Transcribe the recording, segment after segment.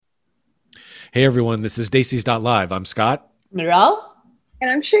Hey everyone, this is Daisies.live. I'm Scott. Miral?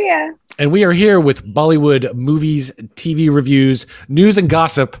 And I'm Shreya. And we are here with Bollywood movies, TV reviews, news, and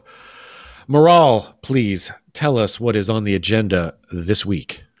gossip. Miral, please tell us what is on the agenda this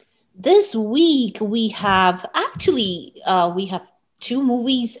week. This week we have we have two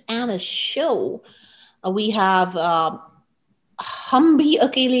movies and a show. We have Hum Bhi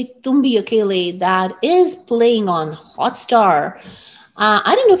Akele Tum Bhi Akele that is playing on Hotstar.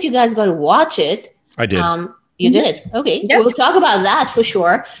 I don't know if you guys got to watch it. I did. You did? Okay. Yep. We'll talk about that for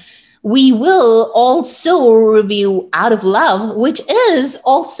sure. We will also review Out of Love, which is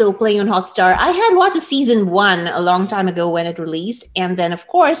also playing on Hotstar. I had watched season 1 a long time ago when it released. And then, of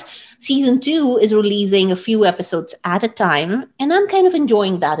course, season 2 is releasing a few episodes at a time. And I'm kind of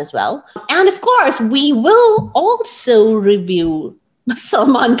enjoying that as well. And of course, we will also review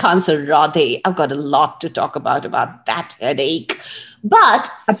Salman Khan's Radhe. I've got a lot to talk about that headache. But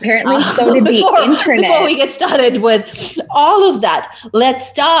apparently so did the internet. Before we get started with all of that, let's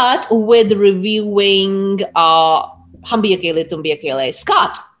start with reviewing Hum Bhi Akele Tum Bhi Akele.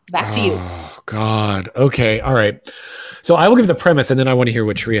 Scott, back to you. Oh, God. Okay. All right. So I will give the premise, and then I want to hear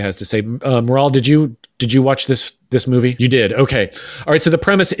what Shreya has to say. Miral, did you watch this movie? You did. Okay. All right. So the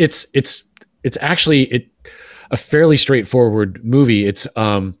premise, it's actually a fairly straightforward movie. It's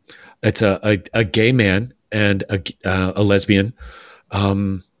a gay man and a lesbian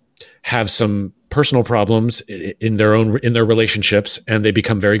have some personal problems in their relationships, and they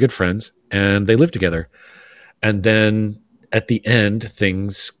become very good friends, and they live together. And then at the end,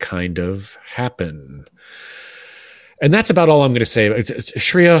 things kind of happen. And that's about all I'm going to say.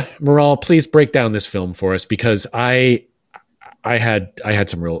 Shreya, Miral, please break down this film for us, because I had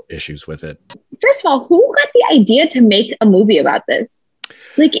some real issues with it. First of all, who got the idea to make a movie about this?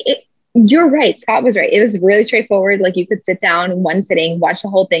 You're right. Scott was right. It was really straightforward. Like, you could sit down in one sitting, watch the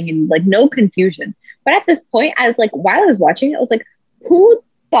whole thing, and like no confusion. But at this point, I was like, while I was watching it, I was like, who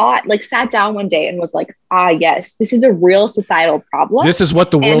sat down one day and was like, yes, this is a real societal problem. This is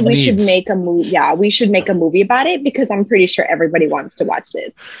what the world needs. And we should make a movie. Yeah, we should make a movie about it, because I'm pretty sure everybody wants to watch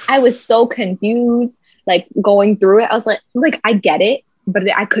this. I was so confused, like going through it. I was like, I get it, but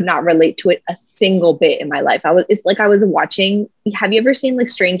I could not relate to it a single bit in my life. It's like I was watching. Have you ever seen like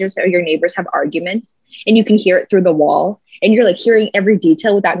strangers or your neighbors have arguments and you can hear it through the wall, and you're like hearing every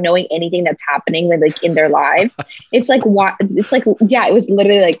detail without knowing anything that's happening like in their lives? It's like, what? It's like, yeah, it was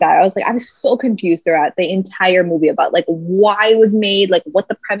literally like that. I was so confused throughout the entire movie about like why it was made, like what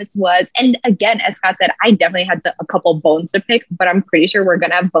the premise was. And again, as Scott said, I definitely had a couple bones to pick, but I'm pretty sure we're going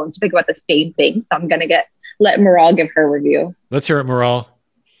to have bones to pick about the same thing. So I'm going to let Miral give her review. Let's hear it, Miral.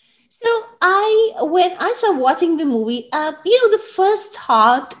 So when I started watching the movie, the first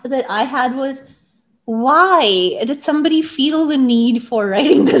thought that I had was, why did somebody feel the need for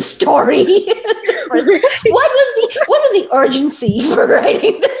writing this story? What was the urgency for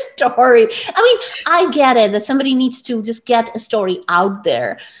writing this story? I mean, I get it that somebody needs to just get a story out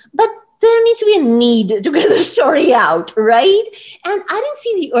there, but there needs to be a need to get the story out, right? And I didn't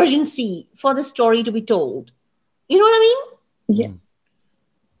see the urgency for the story to be told. You know what I mean? Yeah.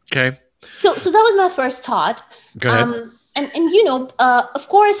 Okay. So that was my first thought. Go ahead. And of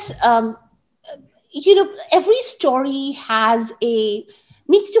course, every story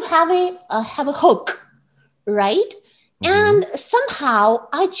needs to have a hook, right? Mm-hmm. And somehow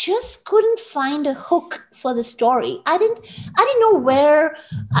I just couldn't find a hook for the story. I didn't know where.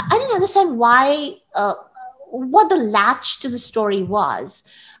 I didn't understand why. What the latch to the story was.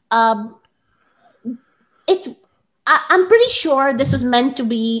 I'm pretty sure this was meant to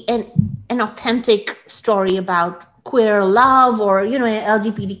be an authentic story about queer love or an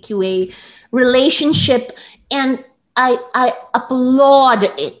LGBTQA relationship, and I applaud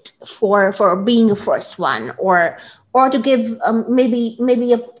it for being a first one, or to give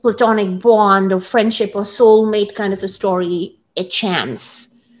maybe a platonic bond or friendship or soulmate kind of a story a chance.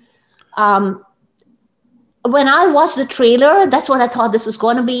 When I watched the trailer, that's what I thought this was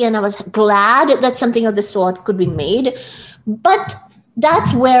going to be, and I was glad that something of this sort could be made. But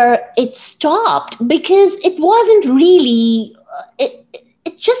that's where it stopped, because it wasn't really.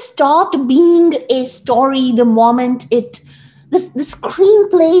 It just stopped being a story the moment the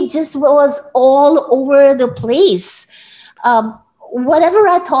screenplay just was all over the place. Whatever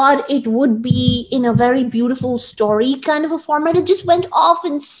I thought it would be in a very beautiful story kind of a format, it just went off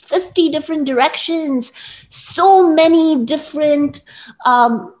in 50 different directions. So many different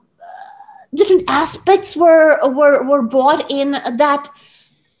aspects were brought in that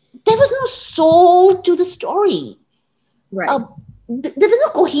there was no soul to the story. Right. There was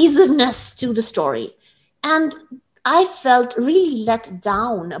no cohesiveness to the story. And I felt really let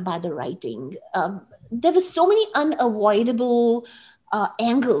down by the writing. There were so many unavoidable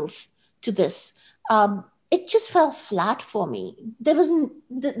angles to this. It just fell flat for me. There wasn't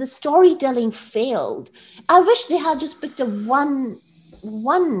the storytelling failed. I wish they had just picked a one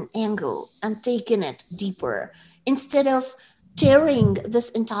angle and taken it deeper instead of tearing this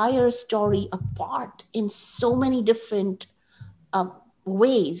entire story apart in so many different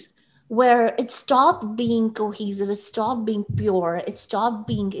ways, where it stopped being cohesive, it stopped being pure, it stopped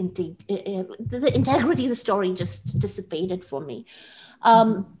being the integrity of the story just dissipated for me.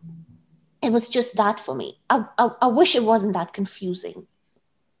 It was just that for me. I wish it wasn't that confusing.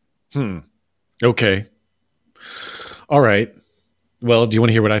 Okay. All right. Well, do you want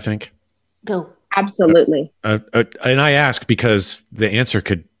to hear what I think? Go. Absolutely. And I ask because the answer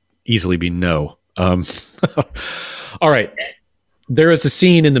could easily be no. All right. There is a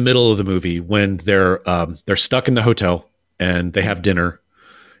scene in the middle of the movie when they're stuck in the hotel and they have dinner.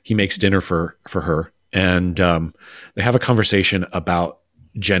 He makes dinner for her, and they have a conversation about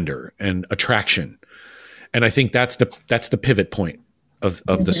gender and attraction. And I think that's the pivot point of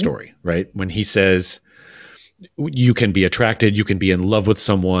the story, right? When he says you can be attracted, you can be in love with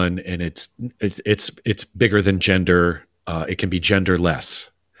someone, and it's bigger than gender. It can be genderless,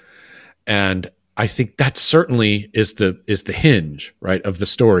 and I think that certainly is the hinge, right, of the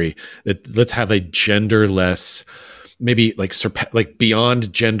story. That let's have a genderless, maybe like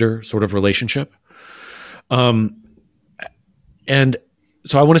beyond gender sort of relationship. And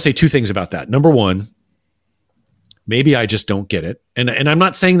so I want to say two things about that. Number one, maybe I just don't get it, and I'm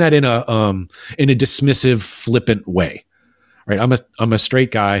not saying that in a dismissive, flippant way, right? I'm a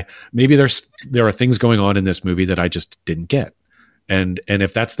straight guy. Maybe there are things going on in this movie that I just didn't get. And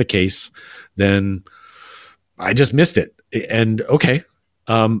if that's the case, then I just missed it. And okay.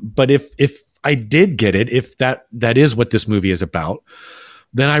 But if I did get it, if that is what this movie is about,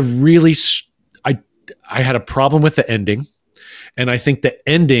 then I had a problem with the ending. And I think the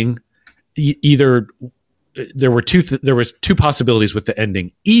ending either there was two possibilities with the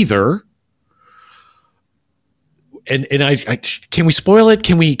ending. Either and I can we spoil it?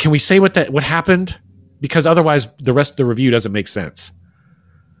 Can we say what happened? Because otherwise the rest of the review doesn't make sense.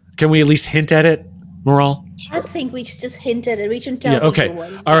 Can we at least hint at it, Maral? I think we should just hint at it. We shouldn't tell okay. people.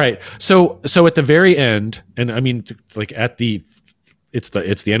 All right. So at the very end, and I mean, like it's the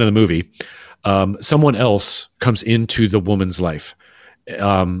end of the movie. Someone else comes into the woman's life,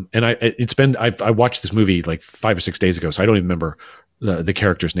 and I watched this movie like 5 or 6 days ago, so I don't even remember the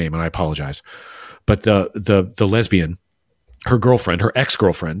character's name, and I apologize. But the lesbian, her girlfriend, her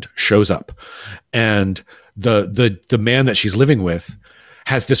ex-girlfriend, shows up, and the man that she's living with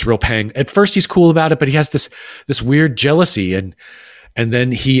has this real pang. At first, he's cool about it, but he has this weird jealousy, and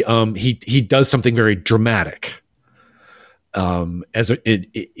then he does something very dramatic,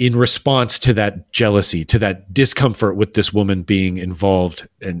 in response to that jealousy, to that discomfort with this woman being involved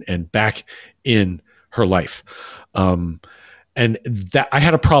and back in her life, and that I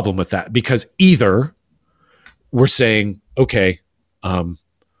had a problem with that, because either we're saying, okay,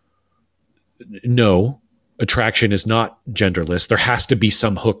 no, attraction is not genderless. There has to be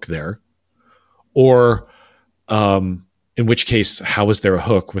some hook there. Or in which case, how is there a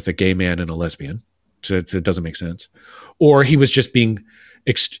hook with a gay man and a lesbian? So it doesn't make sense. Or he was just being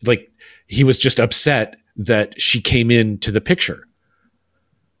he was just upset that she came into the picture.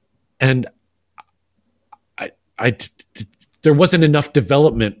 And there wasn't enough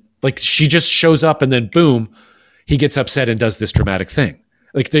development. Like, she just shows up and then boom, he gets upset and does this dramatic thing.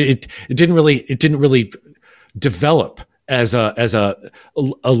 Like, it didn't really develop as a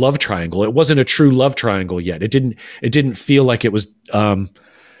love triangle. It wasn't a true love triangle yet. It didn't feel like it was, it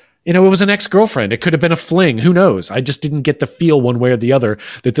was an ex-girlfriend. It could have been a fling. Who knows? I just didn't get the feel one way or the other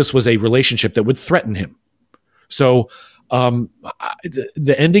that this was a relationship that would threaten him. So,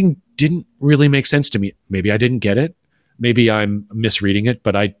 the ending didn't really make sense to me. Maybe I didn't get it. Maybe I'm misreading it,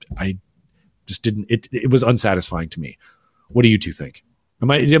 but I just didn't. It was unsatisfying to me. What do you two think? Am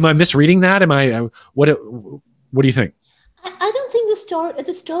I misreading that? What do you think? I don't think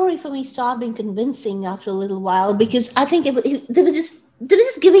the story for me stopped being convincing after a little while, because I think they were just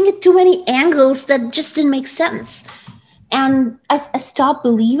giving it too many angles that just didn't make sense, and I stopped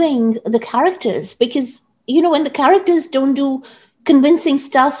believing the characters, because when the characters don't do convincing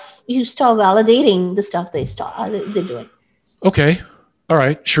stuff, you start validating the stuff they're doing. Okay, all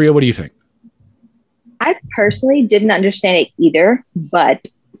right, Shreya, what do you think? I personally didn't understand it either, but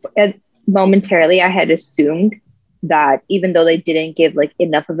momentarily I had assumed that even though they didn't give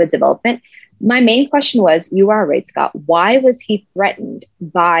enough of a development, My main question was, you are right, Scott. Why was he threatened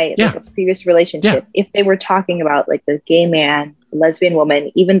by like, a previous relationship if they were talking about like the gay man, lesbian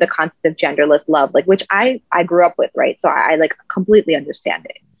woman, even the concept of genderless love, like which I grew up with, right? So I like completely understand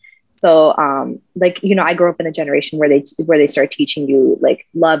it. So like, you know, I grew up in a generation where they start teaching you like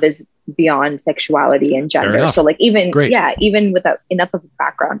love is beyond sexuality and gender. So like even without enough of a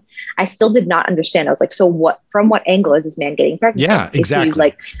background, I still did not understand. I was like, so from what angle is this man getting threatened? Yeah, exactly.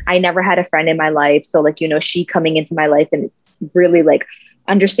 Like I never had a friend in my life. So like, you know, she coming into my life and really like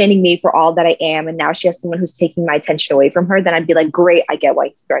understanding me for all that I am, and now she has someone who's taking my attention away from her, then I'd be like, great, I get why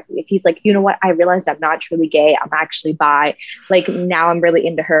he's threatening me. If he's like, you know what, I realized I'm not truly gay, I'm actually bi, like now I'm really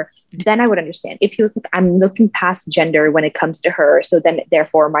into her, then I would understand. If he was like, I'm looking past gender when it comes to her, so then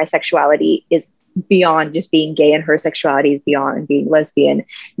therefore my sexuality is beyond just being gay and her sexuality is beyond being lesbian,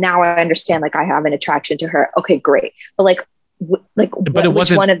 now I understand, like I have an attraction to her. Okay, great. But like but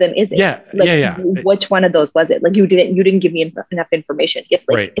which one of them is it? Which one of those was it? Like you didn't give me enough information. It's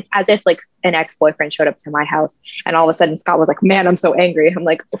like it's as if like an ex-boyfriend showed up to my house and all of a sudden Scott was like, man, I'm so angry. I'm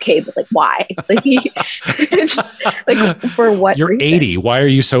like, okay, but like why? Like, just, like for what you're reason? 80. Why are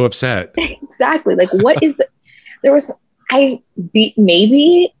you so upset? Exactly. Like what is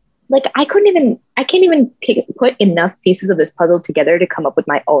maybe like I can't even put enough pieces of this puzzle together to come up with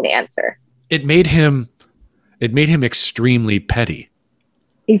my own answer. It made him extremely petty.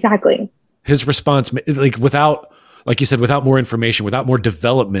 Exactly. His response, like you said, without more information, without more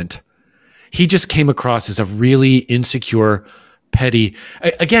development, he just came across as a really insecure, petty.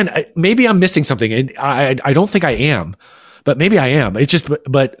 Again, maybe I'm missing something, and I don't think I am, but maybe I am. It's just,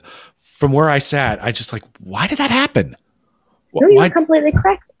 but from where I sat, I just like, why did that happen? No, you're completely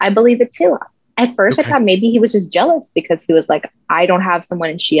correct. I believe it too. At first, I thought maybe he was just jealous because he was like, I don't have someone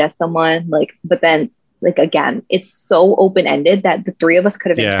and she has someone. Like, but then. Like, again, it's so open-ended that the three of us could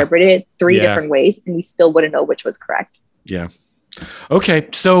have interpreted it three different ways and we still wouldn't know which was correct. Yeah. Okay.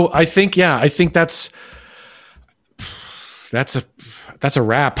 So I think that's a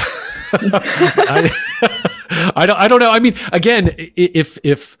wrap. I don't know. I mean, again,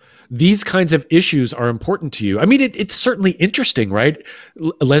 if these kinds of issues are important to you, I mean, it's certainly interesting, right?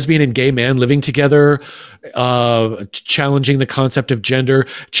 A lesbian and gay man living together, challenging the concept of gender,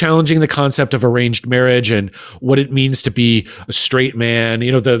 challenging the concept of arranged marriage and what it means to be a straight man.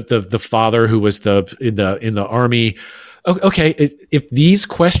 You know, the father who was in the army. Okay, if these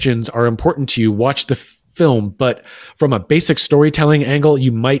questions are important to you, watch the film. But from a basic storytelling angle,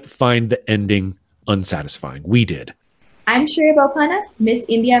 you might find the ending unsatisfying. We did. I'm Shreya Bopanna, Miss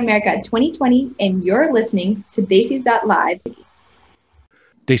India America 2020, and you're listening to Daisies.live.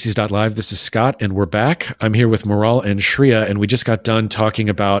 Daisies.live, this is Scott, and we're back. I'm here with Maral and Shreya, and we just got done talking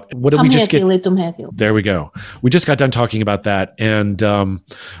about, what did we just get? There we go. We just got done talking about that, and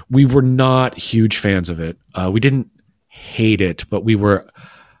we were not huge fans of it. We didn't hate it, but we were,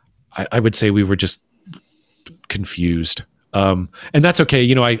 I would say we were just confused. And that's okay.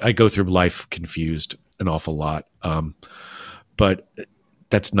 You know, I go through life confused an awful lot. But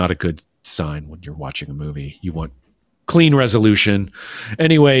that's not a good sign when you're watching a movie. You want clean resolution.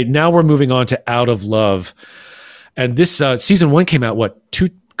 Anyway, now we're moving on to Out of Love. And this season 1 came out,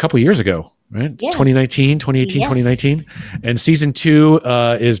 couple years ago, right? Yeah. 2018, 2019. And season 2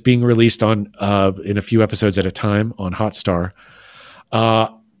 is being released on in a few episodes at a time on Hotstar.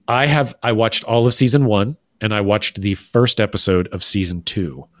 I watched all of season 1 and I watched the first episode of season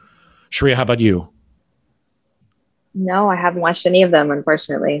 2. Shreya, how about you? No, I haven't watched any of them,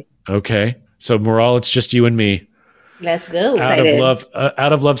 unfortunately. Okay. So, Maral, it's just you and me. Let's go.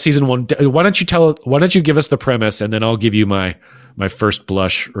 Out of Love season 1. Why don't you give us the premise and then I'll give you my first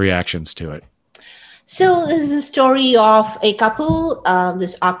blush reactions to it. So this is a story of a couple,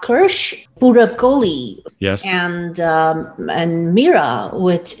 this Akarsh Purab Kohli, yes, and Mira,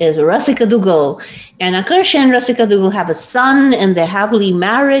 which is Rasika Dugal. And Akarsh and Rasika Dugal have a son, and they're happily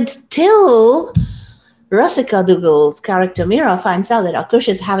married till Rasika Dugal's character Mira finds out that Akarsh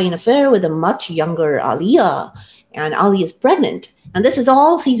is having an affair with a much younger Alia, and Ali is pregnant. And this is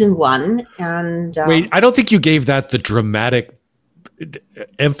all season 1. And wait, I don't think you gave that the dramatic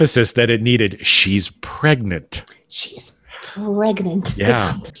emphasis that it needed. She's pregnant. She's pregnant.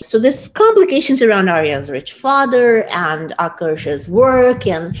 Yeah. So there's complications around Arya's rich father and Akarsh's work,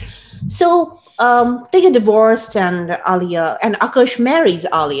 and so they get divorced, and Akarsh marries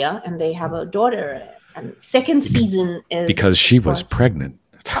Alia, and they have a daughter. And second season is because she was pregnant.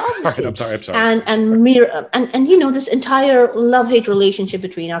 All right, I'm sorry. And Mira, and you know, this entire love-hate relationship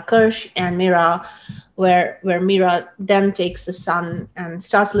between Akarsh and Mira, where Mira then takes the son and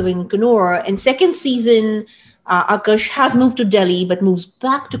starts living in Kannur. In second season, Akarsh has moved to Delhi, but moves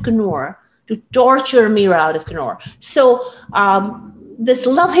back to Kannur to torture Mira out of Kenor. So this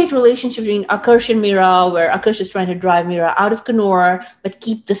love-hate relationship between Akarsh and Mira, where Akarsh is trying to drive Mira out of Kenor, but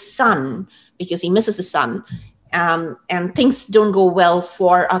keep the son because he misses the son. And things don't go well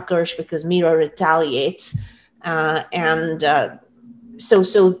for Akarsh because Mira retaliates. So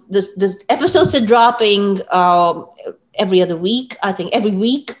the episodes are dropping every other week, I think every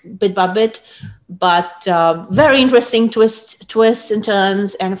week, bit by bit. But very interesting twists and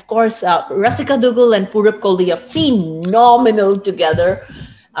turns. And of course, Rasika Dugal and Purab Kohli are phenomenal together.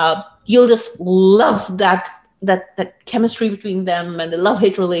 You'll just love that chemistry between them and the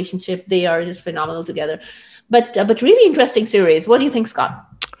love-hate relationship. They are just phenomenal together. But really interesting series. What do you think, Scott?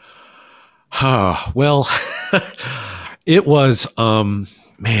 Well, it was,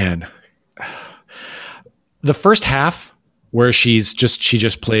 man, the first half where she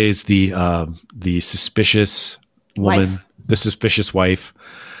just plays the suspicious woman, the suspicious wife,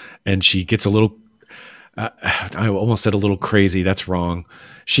 and she gets a little, I almost said a little crazy. That's wrong.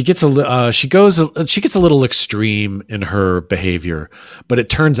 She gets she gets a little extreme in her behavior, but it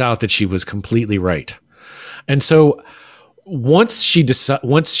turns out that she was completely right. And so once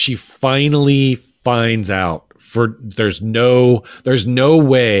she finally finds out, there's no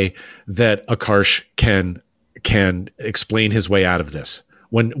way that Akarsh can explain his way out of this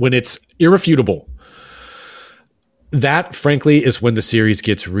when it's irrefutable. That, frankly, is when the series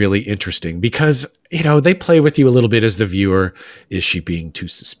gets really interesting because, they play with you a little bit as the viewer. Is she being too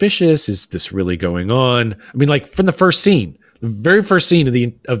suspicious? Is this really going on? I mean, like from the first scene, the very first scene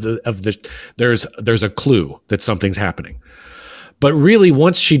there's a clue that something's happening. But really,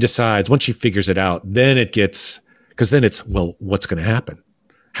 once she figures it out, then it's, well, what's going to happen?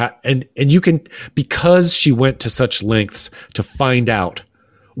 And you can, because she went to such lengths to find out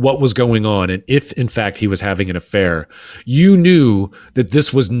what was going on, and if in fact he was having an affair, you knew that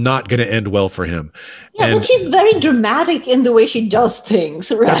this was not going to end well for him. Yeah, but she's very dramatic in the way she does things,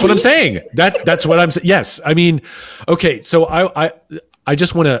 right? That's what I'm saying. That's what I'm saying. Yes, I mean, okay. So I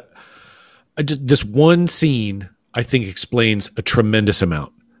just want to. This one scene I think explains a tremendous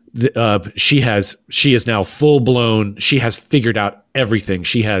amount. She is now full blown. She has figured out everything.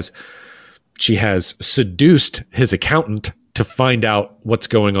 She has seduced his accountant to find out what's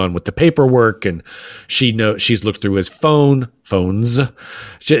going on with the paperwork, and she's looked through his phones.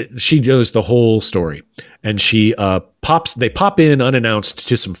 She knows the whole story, and they pop in unannounced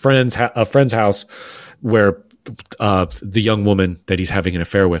to some a friend's house where the young woman that he's having an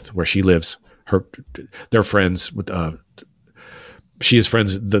affair with, where she lives, they're friends with. She is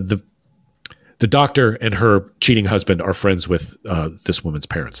friends. The doctor and her cheating husband are friends with this woman's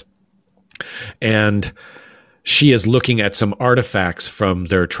parents, and she is looking at some artifacts from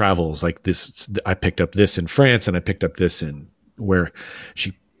their travels, like this. I picked up this in France, and I picked up this in where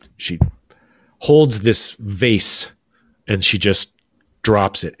she holds this vase, and she just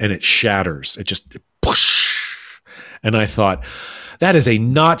drops it, and it shatters. It just whoosh. And I thought that is a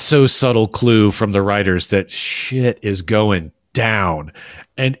not so subtle clue from the writers that shit is going down,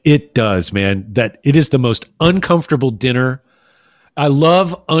 and it does, man. That it is the most uncomfortable dinner. I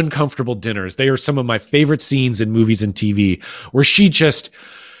love uncomfortable dinners. They are some of my favorite scenes in movies and TV, where she just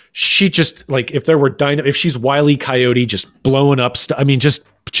like, if she's Wile E. Coyote just blowing up stuff. I mean,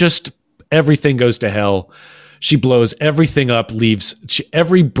 just everything goes to hell. She blows everything up,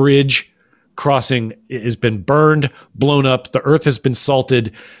 every bridge crossing has been burned, blown up. The earth has been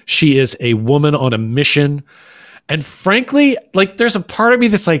salted. She is a woman on a mission. And frankly, like, there's a part of me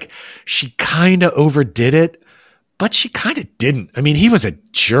that's like, she kind of overdid it, but she kind of didn't. I mean, he was a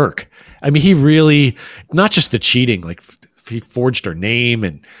jerk. I mean, he really, not just the cheating, like he forged her name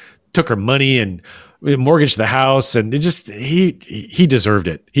and took her money and mortgaged the house, and he deserved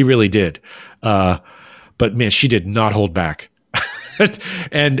it. He really did. But man, she did not hold back.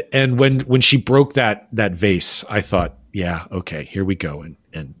 and when she broke that vase, I thought, yeah, okay, here we go.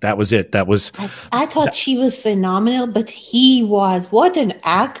 And that was it. I thought she was phenomenal, but what an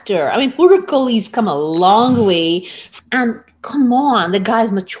actor. I mean, Purab Kohli's come a long way. And come on, the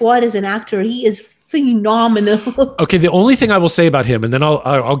guy's matured as an actor. He is phenomenal. Okay, the only thing I will say about him, and then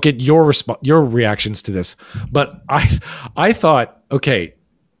I'll get your reactions to this. But I thought, okay,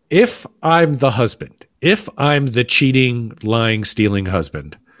 if I'm the husband, if I'm the cheating, lying, stealing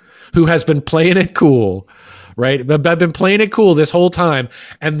husband who has been playing it cool, right? I've been playing it cool this whole time.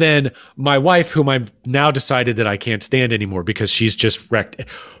 And then my wife, whom I've now decided that I can't stand anymore because she's just wrecked.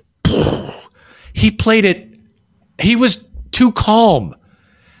 He played it. He was too calm.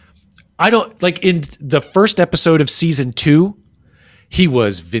 I don't like in the first episode of season 2, he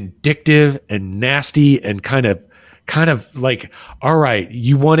was vindictive and nasty and kind of kind of like, all right,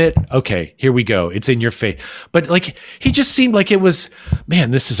 you want it? Okay, here we go. It's in your face. But like, he just seemed like it was,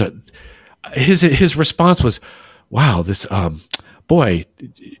 man, this is his response was, wow, this, boy,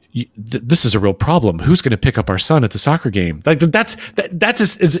 this is a real problem. Who's going to pick up our son at the soccer game? Like that's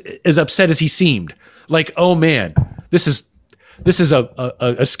as upset as he seemed. Like, oh man, this is a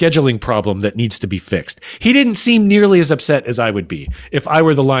scheduling problem that needs to be fixed. He didn't seem nearly as upset as I would be if I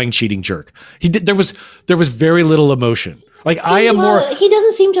were the lying, cheating jerk. There was very little emotion. Like I am more. He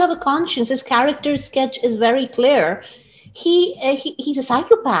doesn't seem to have a conscience. His character sketch is very clear. He's a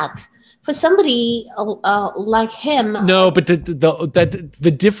psychopath. For somebody like him, no, but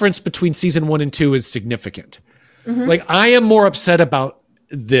the difference between season 1 and 2 is significant. Mm-hmm. Like I am more upset about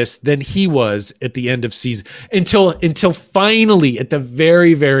this than he was at the end of season until finally at the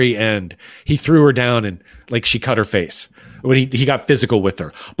very, very end he threw her down and like she cut her face when he got physical with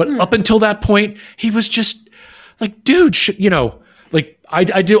her. But up until that point, he was just like, dude, like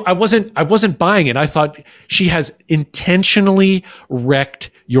I wasn't buying it. I thought she has intentionally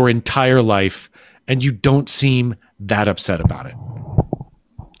wrecked your entire life and you don't seem that upset about it.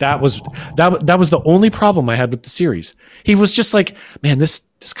 That was the only problem I had with the series. He was just like, man, this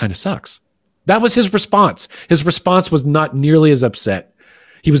kind of sucks. That was his response. His response was not nearly as upset.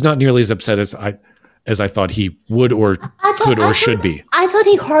 He was not nearly as upset as I thought he would or could or should be. I thought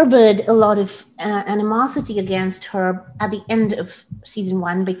he harbored a lot of animosity against her at the end of season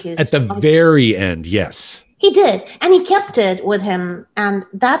 1 because at the very end, yes. He did, and he kept it with him, and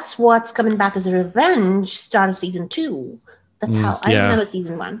that's what's coming back as a revenge. Start of season 2. That's how I remember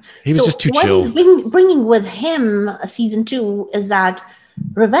season 1. He was just too chill. What he's bringing with him, season 2, is that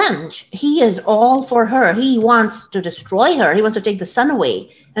revenge. He is all for her. He wants to destroy her. He wants to take the son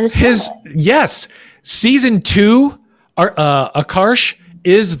away. And yes, season 2, Akarsh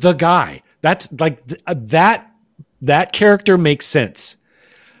is the guy. That's like that character makes sense.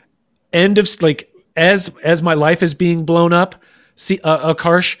 End of like. As my life is being blown up,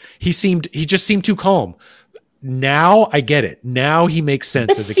 Akarsh, he just seemed too calm. Now I get it. Now he makes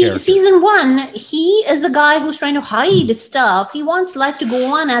sense as a character. Season 1, he is the guy who's trying to hide stuff. He wants life to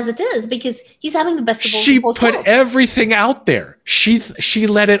go on as it is because he's having the best of both. She put everything out there. She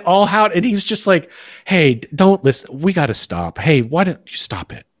let it all out, and he was just like, "Hey, don't listen. We got to stop. Hey, why don't you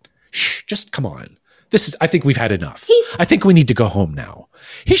stop it? Shh, just come on. I think we've had enough. I think we need to go home now."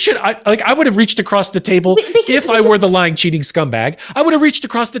 He should. I would have reached across the table if I were the lying, cheating scumbag. I would have reached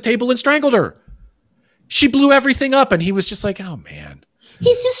across the table and strangled her. She blew everything up, and he was just like, "Oh man."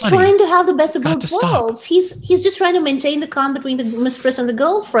 He's just trying to have the best of both worlds. He's just trying to maintain the calm between the mistress and the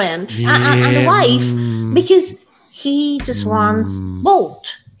girlfriend and the wife because he just wants both.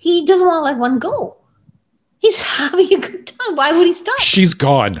 He doesn't want to let one go. He's having a good time. Why would he stop? She's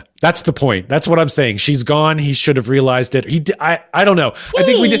gone. That's the point. That's what I'm saying. She's gone. He should have realized it. I don't know. I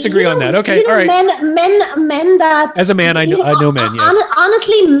think we disagree on that. Okay, all right. Men that as a man, I know men. Yes.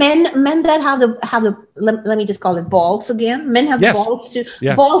 Honestly, men that have the let me just call it balls again. Men have balls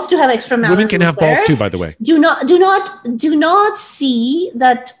to have extra. Women can have balls too, by the way. Do not see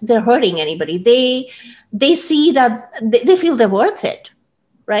that they're hurting anybody. They see that they feel they're worth it,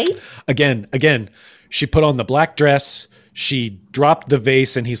 right? Again. She put on the black dress. She dropped the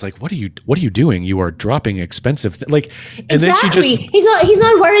vase, and he's like, "What are you doing? You are dropping expensive." And then she just he's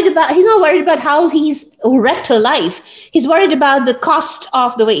not worried about how he's wrecked her life. He's worried about the cost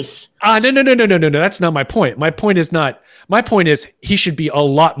of the vase. No. That's not my point. My point is he should be a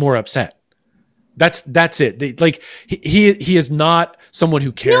lot more upset. That's it. Like he is not someone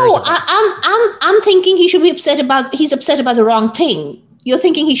who cares. No, I'm thinking he's upset about the wrong thing. You're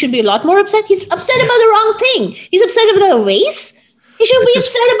thinking he should be a lot more upset? He's upset about the wrong thing. He's upset about the race. He should be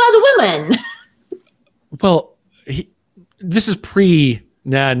upset about the women. Well, this is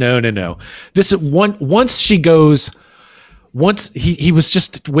no. This is once he was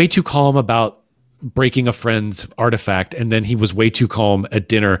just way too calm about breaking a friend's artifact, and then he was way too calm at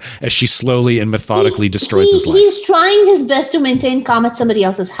dinner as she slowly and methodically destroys his life. He's trying his best to maintain calm at somebody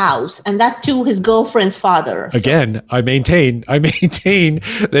else's house, and that too his girlfriend's father. Again, I maintain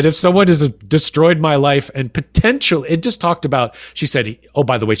that if someone has destroyed my life and potential, it just talked about, she said, oh,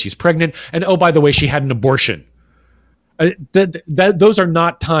 by the way, she's pregnant, and oh, by the way, she had an abortion. Those are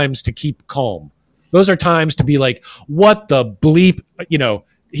not times to keep calm. Those are times to be like, what the bleep?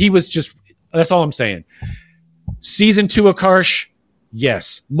 He was just, that's all I'm saying. Season 2 of Akarsh,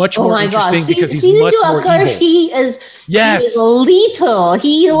 yes, much more interesting because he's much more evil. He is lethal.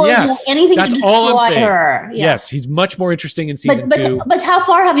 He will do anything to destroy her. Yeah. Yes, he's much more interesting in season 2. But how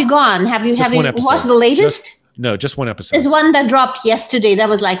far have you gone? Have you watched the latest? Just one episode. There's one that dropped yesterday that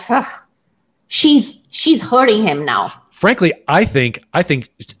was like, she's hurting him now. Frankly, I think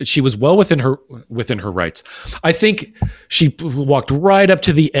she was well within her rights. I think she walked right up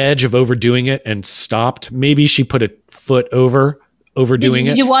to the edge of overdoing it and stopped. Maybe she put a foot overdoing it.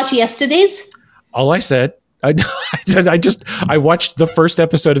 Did you watch Yesterday's? All I said, I watched the first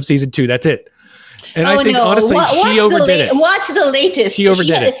episode of season 2. That's it. And I think honestly, she overdid it. Watch the latest. She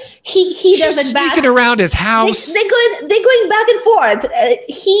overdid it. He does it back. Sneaking around his house. They're going back and forth.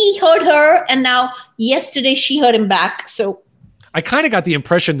 He hurt her, and now yesterday she hurt him back. So I kind of got the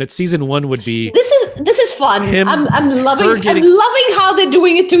impression that season 1 would be. This is fun. I'm loving how they're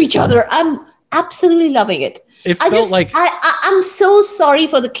doing it to each other. I'm absolutely loving it. It felt like I'm so sorry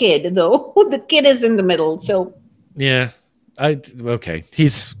for the kid though. The kid is in the middle. So yeah, okay.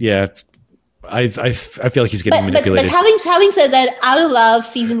 He's I feel like he's getting manipulated. But having said that, Out of Love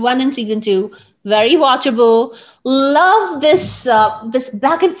season 1 and season 2 very watchable. Love this this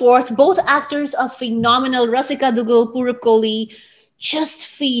back and forth. Both actors are phenomenal. Rasika Dugal, Purab Kohli, just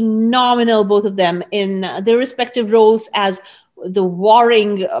phenomenal. Both of them in their respective roles as the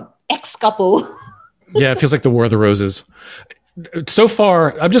warring ex-couple. Yeah, it feels like the War of the Roses. So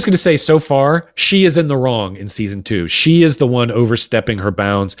far, I'm just going to say so far, she is in the wrong in season 2. She is the one overstepping her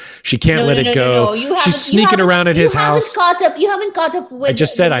bounds. She can't let it go. She's sneaking around at his house. You haven't caught up with I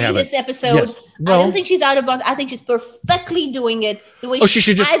just said I haven't. This episode. Yes. Well, I don't think she's out of bounds. I think she's perfectly doing it the way she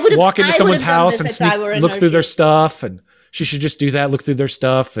should just walk into someone's house and look through their stuff, and she should just do that, look through their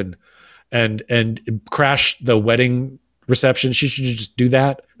stuff and crash the wedding reception. She should just do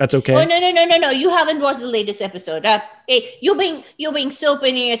that. That's okay. Oh no! You haven't watched the latest episode. Hey, you're being so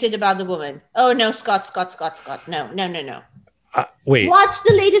opinionated about the woman. Oh no, Scott. No. Wait. Watch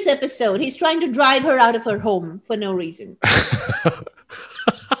the latest episode. He's trying to drive her out of her home for no reason.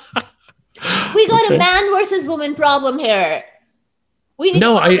 We got a man versus woman problem here.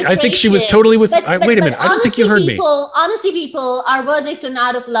 I think she was totally with. Wait a minute. I don't think you heard me. Honestly, people, our verdict on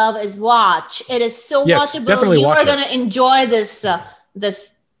Out of Love is watch. It is so watchable. Definitely you watch are going to enjoy this.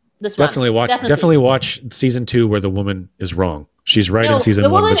 This definitely one. watch. Definitely watch season 2 where the woman is wrong. She's right in season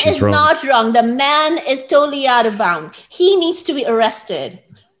 1, but she's wrong. The woman is not wrong. The man is totally out of bound. He needs to be arrested.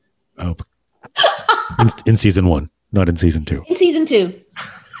 Oh, in season 1, not in season 2. In season 2,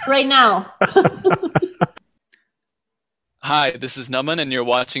 right now. Hi, this is Naman, and you're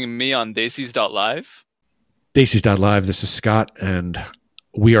watching me on Desis.live. Desis.live, this is Scott, and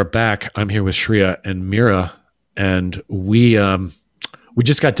we are back. I'm here with Shreya and Mira, and we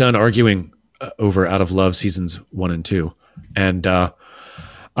just got done arguing over Out of Love seasons 1 and 2, and I'm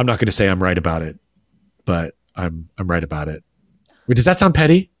not going to say I'm right about it, but I'm right about it. Does that sound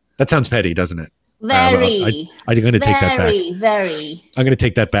petty? That sounds petty, doesn't it? Very. I'm going to take that back. Very. I'm going to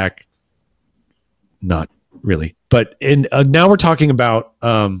take that back. Not really. But now we're talking about,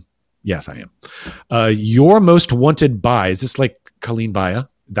 yes, I am. Your most wanted buy. Is this like Colleen Baya?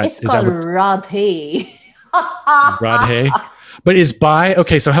 It's called Radhe. Radhe. But is Bhai,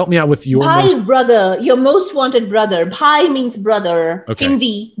 okay, so help me out with your Bhai's brother, your most wanted brother. Bhai means brother. Okay.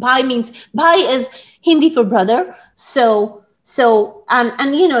 Hindi. Bhai is Hindi for brother. So and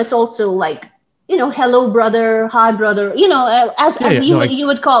it's also like, hello brother, hi brother, you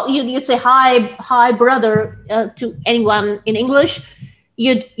would call, you'd say hi brother to anyone in English.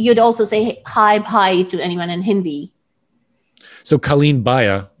 You'd also say hi bhai to anyone in Hindi. So Colleen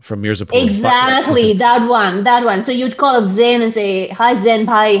Baya from Mirzapur. Exactly, that one. So you'd call up Zain and say, hi Zain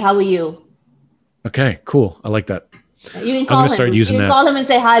bhai, how are you? Okay, cool. I like that. You can call I'm going to start using that. Call him and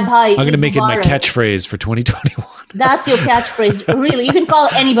say, hi bhai. I'm going to make it my catchphrase for 2021. That's your catchphrase. Really, you can call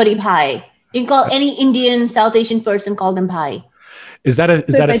anybody bhai. You can call any Indian, South Asian person, call them bhai. Is that a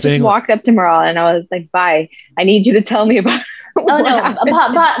thing? I just walked up to Maral and I was like, bye. I need you to tell me about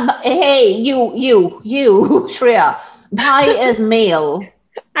hey, you, Shreya. Bhai is male.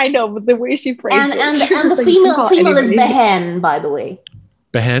 I know, but the way she phrased and the female is behen, by the way.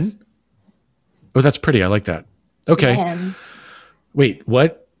 Behen? Oh, that's pretty. I like that. Okay. Behen. Wait,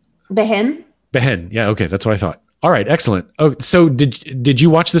 what? Behen. Behen. Yeah, okay. That's what I thought. All right, excellent. Oh, so did you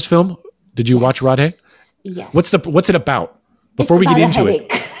watch this film? Did you watch Radhe? Yes. What's it about? Before we get into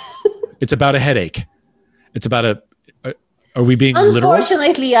it. It's about a headache. It's about are we being literal?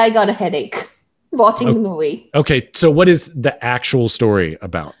 Unfortunately, I got a headache watching the movie. Okay, so what is the actual story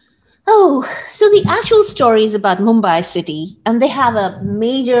about? Oh, so the actual story is about Mumbai city, and they have a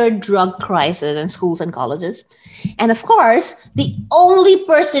major drug crisis in schools and colleges. And of course, the only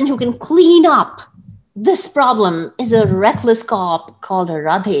person who can clean up this problem is a reckless cop called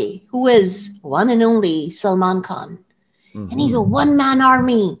Radhe, who is one and only Salman Khan. Mm-hmm. And he's a one-man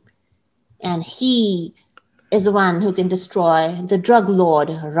army. And he is the one who can destroy the drug lord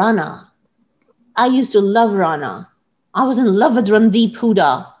Rana. I used to love Rana. I was in love with Randeep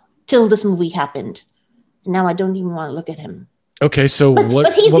Huda till this movie happened. Now I don't even want to look at him. Okay, so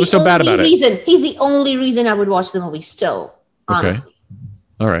what he's was so bad about it? He's the only reason I would watch the movie still, honestly. Okay.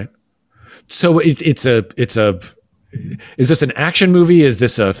 All right. So it's a is this an action movie? Is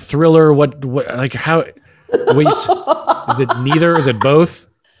this a thriller? What like how is it neither? Is it both?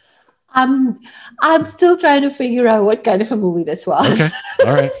 I'm still trying to figure out what kind of a movie this was. Okay.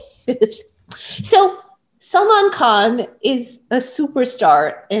 All right. So Salman Khan is a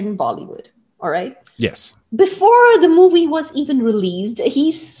superstar in Bollywood. All right. Yes. Before the movie was even released,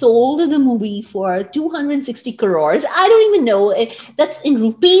 he sold the movie for 260 crores. I don't even know. That's in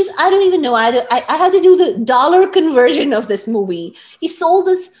rupees. I don't even know. I had to do the dollar conversion of this movie. He sold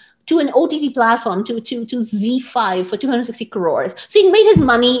this to an OTT platform, to ZEE5 for 260 crores. So he made his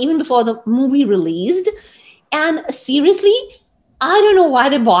money even before the movie released. And seriously, I don't know why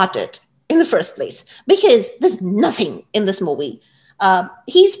they bought it in the first place, because there's nothing in this movie.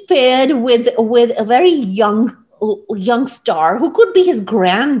 He's paired with a very young star who could be his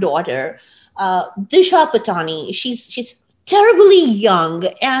granddaughter, Disha Patani. She's terribly young,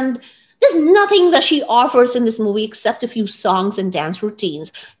 and there's nothing that she offers in this movie except a few songs and dance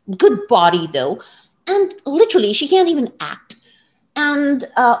routines. Good body though, and literally she can't even act. And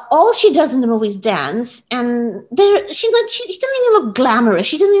all she does in the movie is dance, and she doesn't even look glamorous.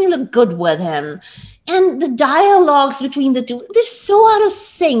 She doesn't even look good with him. And the dialogues between the two, they're so out of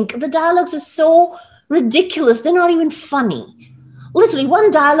sync. The dialogues are so ridiculous. They're not even funny. Literally, one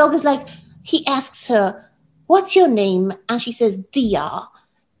dialogue is like, he asks her, "What's your name?" And she says, "Dia."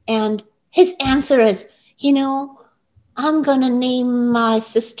 And his answer is, "I'm going to name my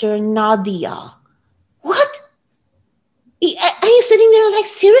sister Nadia." What? Are you sitting there like,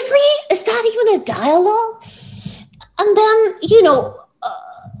 seriously? Is that even a dialogue? And then,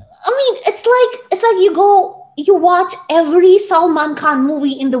 it's like you watch every Salman Khan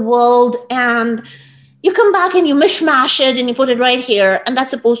movie in the world, and you come back and you mishmash it and you put it right here, and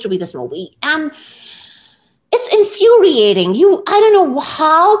that's supposed to be this movie. And it's infuriating. I don't know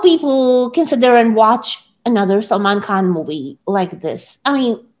how people can sit there and watch another Salman Khan movie like this. I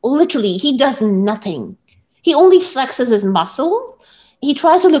mean, literally, he does nothing. He only flexes his muscle. He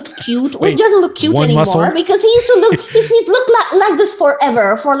tries to look cute. He doesn't look cute anymore muscle? Because he used to look. He's looked like this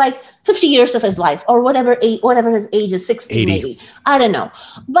forever, for like 50 years of his life, or whatever his age is, 60 80. Maybe. I don't know.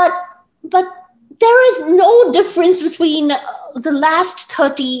 But there is no difference between the last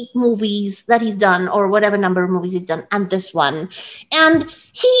 30 movies that he's done, or whatever number of movies he's done, and this one. And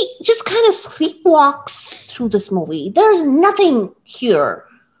he just kind of sleepwalks through this movie. There's nothing here.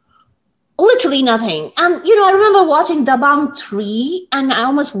 Literally nothing. And, I remember watching Dabangg 3, and I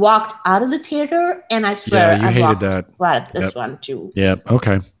almost walked out of the theater, and I swear I hated that. Well, this one too. Yeah,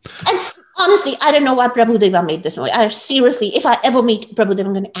 okay. And honestly, I don't know why Prabhu Deva made this movie. Seriously, if I ever meet Prabhu Deva,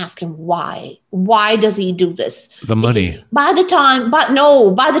 I'm going to ask him why. Why does he do this? The money. Because by the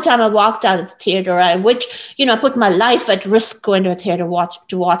time I walked out of the theater, I put my life at risk going to a theater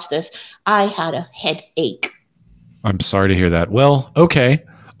to watch this, I had a headache. I'm sorry to hear that. Well, okay.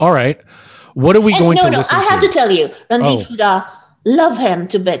 All right. What are we going to listen to? I have to tell you, Randeep Huda, love him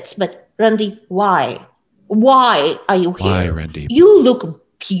to bits, but Randeep, why? Why are you here? Why, Randeep? You look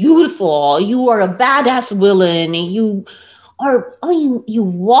beautiful. You are a badass villain. You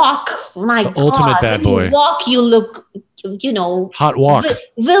walk, my God. Ultimate bad boy. You walk, you look, hot walk.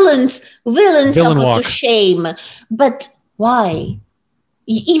 Villain walk. To shame. But why?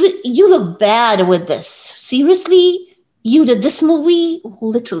 You look bad with this. Seriously? You did this movie?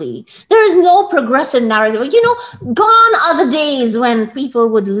 Literally. There is no progressive narrative. Gone are the days when people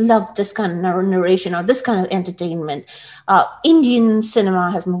would love this kind of narration or this kind of entertainment. Indian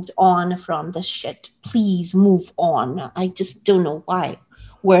cinema has moved on from this shit. Please move on. I just don't know why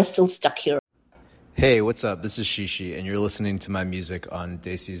we're still stuck here. Hey, what's up? This is Shishi, and you're listening to my music on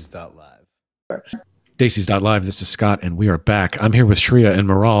Desis.live. Desis.live, this is Scott, and we are back. I'm here with Shreya and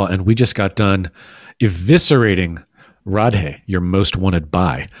Maral, and we just got done eviscerating Radhe, your most wanted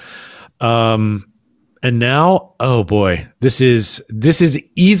buy. And now, oh boy, this is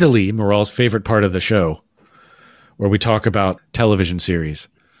easily Maral's favorite part of the show, where we talk about television series.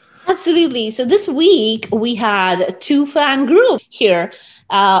 Absolutely. So this week we had two fan groups here.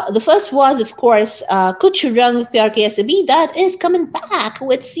 The first was, of course, Kuch Rang Pyar Ke Aise Bhi. That is coming back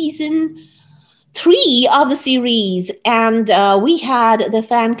with season 3 of the series, and we had the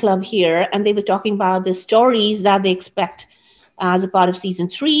fan club here, and they were talking about the stories that they expect as a part of season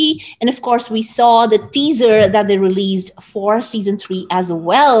 3. And of course, we saw the teaser that they released for season 3 as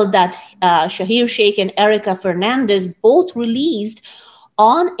well, that Shahir Sheikh and Erica Fernandez both released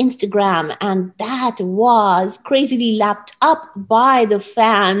on Instagram, and that was crazily lapped up by the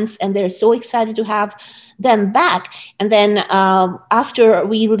fans, and they're so excited to have them back. And then after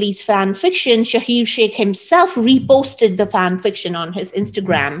we released fan fiction, Shahir Sheikh himself reposted the fan fiction on his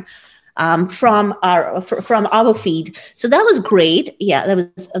Instagram from our feed. So that was great. Yeah,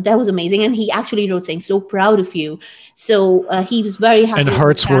 that was amazing. And he actually wrote saying, "So proud of you." So he was very happy. And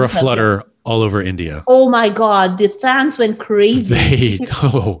hearts were aflutter all over India. Oh my God, the fans went crazy.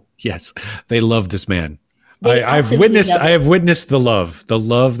 Yes, they love this man. They I have absolutely witnessed the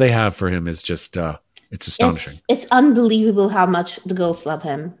love they have for him is just it's astonishing. It's unbelievable how much the girls love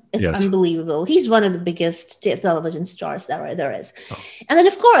him. It's Yes. unbelievable. He's one of the biggest television stars there is. And then,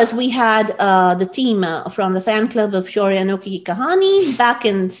 of course, we had the team from the fan club of Shaurya Anokhi Ki Kahani back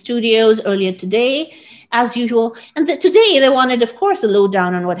in studios earlier today, as usual. And today they wanted, of course, a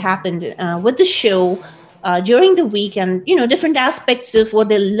lowdown on what happened with the show during the week, and different aspects of what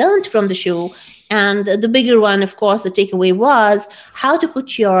they learned from the show. And the bigger one, of course, the takeaway was how to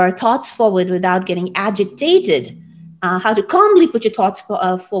put your thoughts forward without getting agitated. How to calmly put your thoughts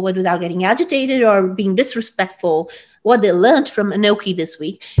forward without getting agitated or being disrespectful. What they learned from Anokhi this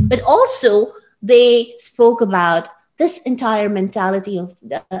week. But also, they spoke about this entire mentality of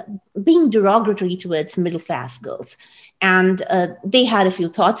being derogatory towards middle-class girls. And they had a few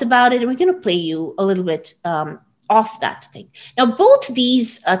thoughts about it, and we're going to play you a little bit off that thing. Now, both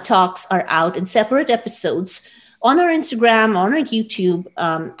these talks are out in separate episodes on our Instagram, on our YouTube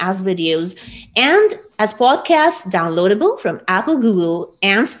as videos, and as podcasts downloadable from Apple, Google,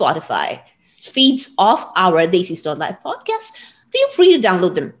 and Spotify. Feeds of our Desi.Live podcast. Feel free to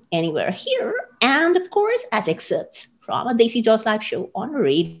download them anywhere here, and of course, as excerpts from a Desi.Live show on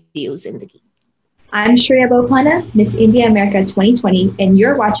Radio Zindagi. I'm Shreya Bopanna, Miss India America 2020, and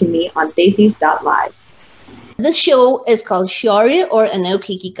you're watching me on Daisies.live. This show is called Shaurya or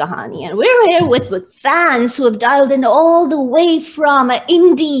Anokhi Ki Kahani, and we're here with fans who have dialed in all the way from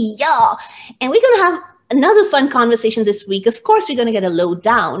India. And we're going to have another fun conversation this week. Of course, we're going to get a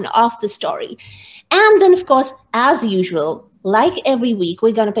lowdown of the story. And then, of course, as usual, like every week,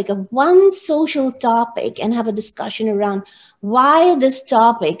 we're going to pick up one social topic and have a discussion around why this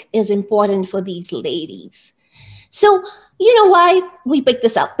topic is important for these ladies. So, you know why we picked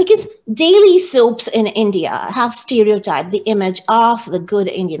this up? Because daily soaps in India have stereotyped the image of the good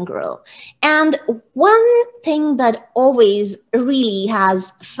Indian girl. And one thing that always really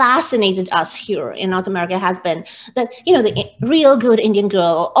has fascinated us here in North America has been that, the real good Indian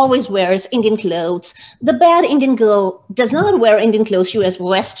girl always wears Indian clothes. The bad Indian girl does not wear Indian clothes, she wears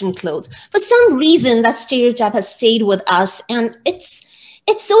Western clothes. For some reason, that stereotype has stayed with us, and it's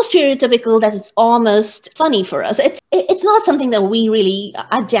so stereotypical that it's almost funny for us. It's not something that we really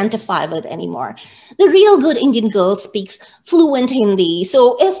identify with anymore. The real good Indian girl speaks fluent Hindi.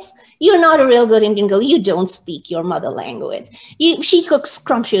 So if you're not a real good Indian girl, you don't speak your mother language. She cooks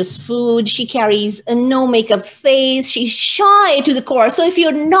scrumptious food. She carries a no makeup face. She's shy to the core. So if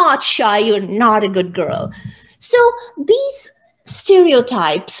you're not shy, you're not a good girl. So these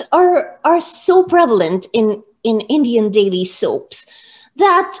stereotypes are so prevalent in Indian daily soaps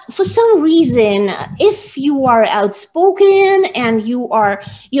that for some reason, if you are outspoken and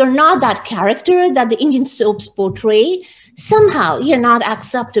you're not that character that the Indian soaps portray, somehow you're not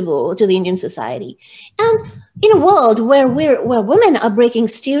acceptable to the Indian society. And in a world where women are breaking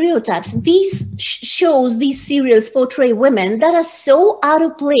stereotypes, these shows, these serials portray women that are so out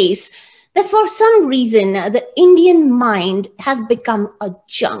of place that for some reason the Indian mind has become a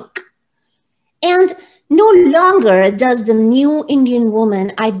junk. And no longer does the new Indian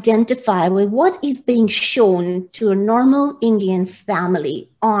woman identify with what is being shown to a normal Indian family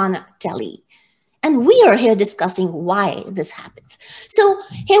on telly. And we are here discussing why this happens. So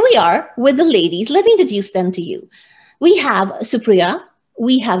here we are with the ladies. Let me introduce them to you. We have Supriya,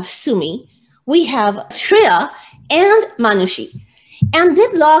 we have Sumi, we have Shreya, and Manushi. And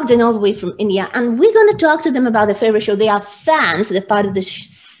they've logged in all the way from India, and we're going to talk to them about their favorite show. They are fans. They're part of the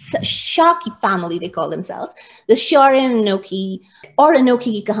Shaki family, they call themselves, the Shaurya Anokhi or Anokhi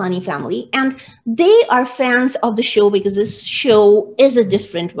Ki Kahani family. And they are fans of the show because this show is a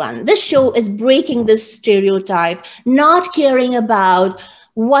different one. This show is breaking this stereotype, not caring about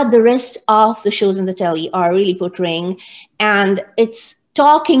what the rest of the shows on the telly are really portraying. And it's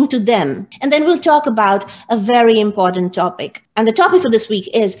talking to them. And then we'll talk about a very important topic. And the topic for this week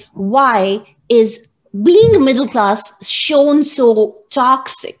is why is being middle class shown so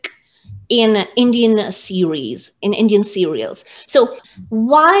toxic in Indian series, in Indian serials. So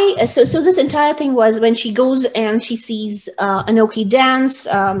why? So this entire thing was when she goes and she sees Anokhi dance,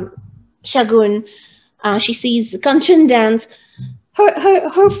 Shagun, she sees Kanchan dance.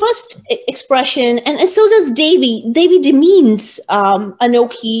 her first expression, and so does Devi. Devi demeans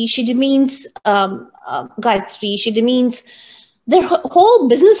Anokhi. She demeans Gayatri. She demeans. Their whole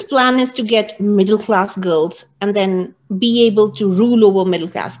business plan is to get middle class girls and then be able to rule over middle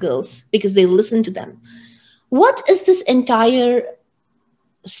class girls because they listen to them. What is this entire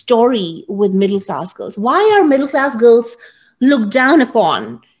story with middle class girls? Why are middle class girls looked down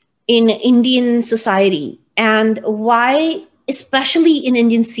upon in Indian society? And why, especially in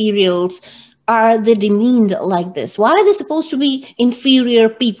Indian serials, are they demeaned like this? Why are they supposed to be inferior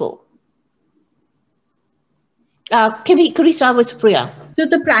people? Could we start with Supriya? So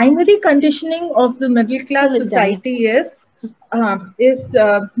the primary conditioning of the middle class society is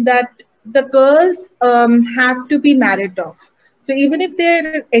that the girls have to be married off. So even if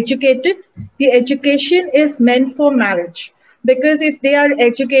they're educated, the education is meant for marriage. Because if they are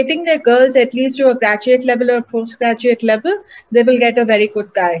educating their girls at least to a graduate level or postgraduate level, they will get a very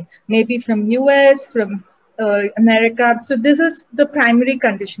good guy, maybe from US, from America. So this is the primary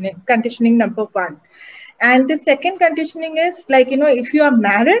conditioning number one. And the second conditioning is like, if you are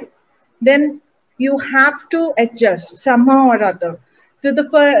married, then you have to adjust somehow or other. So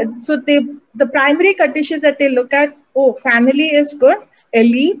the primary conditions that they look at, family is good,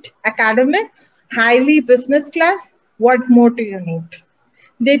 elite, academic, highly business class. What more do you need?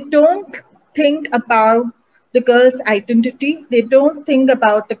 They don't think about the girl's identity. They don't think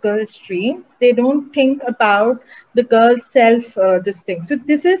about the girl's dreams. They don't think about the girl's self, this thing. So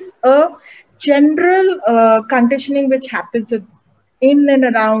this is a general conditioning which happens in and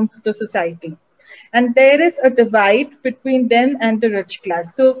around the society. And there is a divide between them and the rich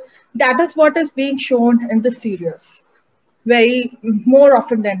class. So that is what is being shown in the series, very more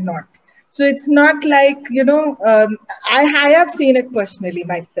often than not. So it's not like, I have seen it personally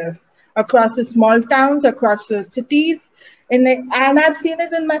myself across the small towns, across the cities, and I've seen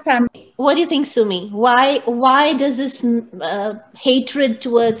it in my family. What do you think, Sumi? Why does this hatred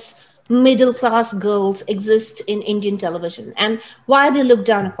towards middle class girls exist in Indian television, and why are they looked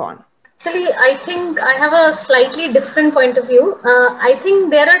down upon? Actually, I think I have a slightly different point of view. I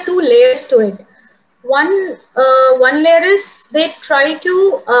think there are two layers to it. One layer is they try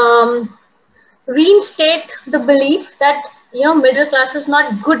to reinstate the belief that middle class is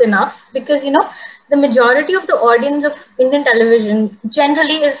not good enough, because the majority of the audience of Indian television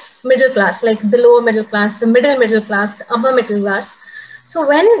generally is middle class, like the lower middle class, the middle class, the upper middle class. So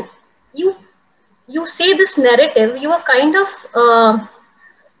when you say this narrative, you are kind of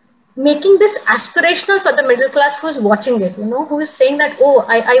making this aspirational for the middle class who's watching it, who is saying that,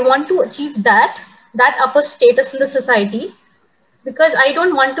 I want to achieve that upper status in the society because I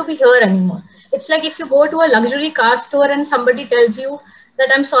don't want to be here anymore. It's like if you go to a luxury car store and somebody tells you that,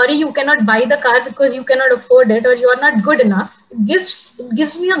 I'm sorry, you cannot buy the car because you cannot afford it or you are not good enough. It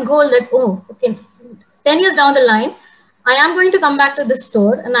gives me a goal that, okay, 10 years down the line, I am going to come back to this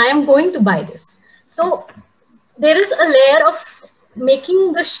store and I am going to buy this. So there is a layer of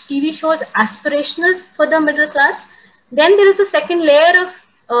making the TV shows aspirational for the middle class. Then there is a second layer of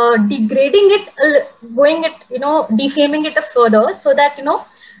degrading it, defaming it further, so that,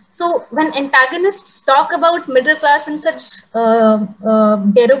 so when antagonists talk about middle class in such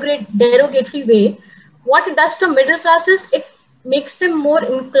derogatory way, what it does to middle class is it makes them more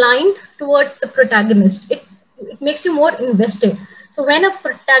inclined towards the protagonist. It makes you more invested. So when a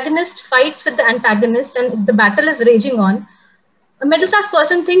protagonist fights with the antagonist and the battle is raging on, a middle class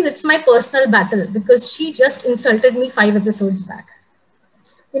person thinks it's my personal battle because she just insulted me 5 episodes back.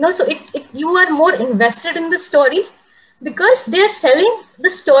 So you are more invested in the story because they're selling the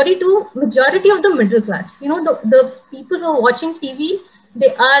story to majority of the middle class. The people who are watching TV,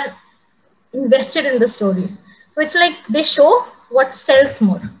 they are invested in the stories. So it's like they show what sells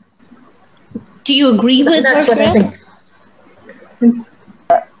more. Do you agree with that's her? What I think.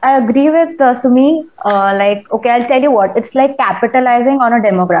 I agree with Sumi. Okay, I'll tell you what, it's like capitalizing on a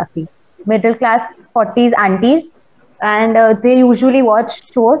demography. Middle class 40s aunties, and they usually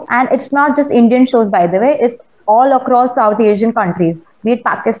watch shows, and it's not just Indian shows, by the way, it's all across South Asian countries, be it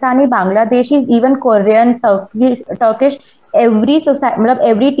Pakistani, Bangladeshi, even Korean, Turkish, every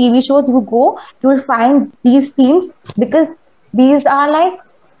TV shows you go, you will find these themes, because these are like,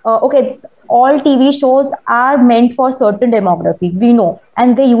 all TV shows are meant for certain demography, we know,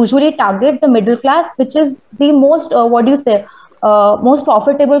 and they usually target the middle class, which is the most, most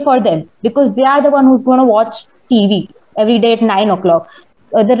profitable for them, because they are the one who's going to watch TV every day at 9 o'clock.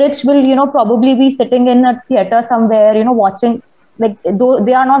 The rich will, probably be sitting in a theater somewhere, watching, like, though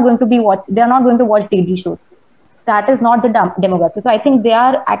they are not going to watch TV shows. That is not the demographic. So I think they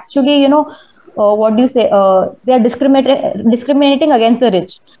are actually, what do you say? They are discriminating against the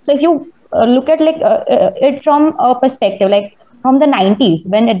rich. So if you look at it from a perspective, like from the 90s,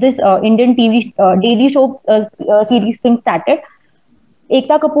 when this Indian TV daily show series thing started,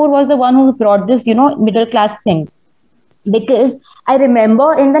 Ekta Kapoor was the one who brought this, middle class thing. Because I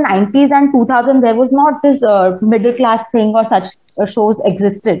remember in the 90s and 2000s, there was not this middle class thing or such shows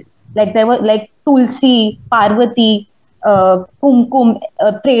existed. Like there were like Tulsi, Parvati, Kumkum,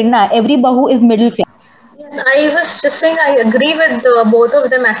 Prerna, every bahu is middle class. Yes, I was just saying I agree with both of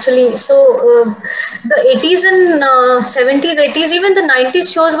them actually. So the 80s and 70s, 80s, even the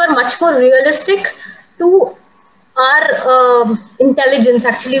 90s shows were much more realistic to our intelligence.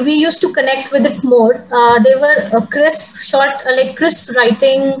 Actually, we used to connect with it more. They were crisp, short, like crisp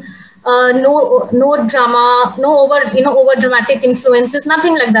writing. No drama, no over dramatic influences,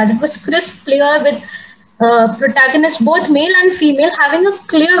 nothing like that. It was crisp, clear, with protagonists, both male and female, having a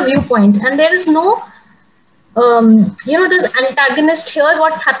clear viewpoint. And there is no, there's antagonist here.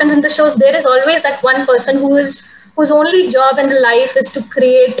 What happens in the shows, there is always that one person whose only job in life is to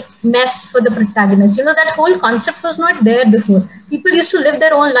create mess for the protagonist. That whole concept was not there before. People used to live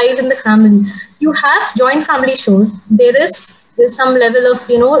their own lives in the family. You have joint family shows. There's some level of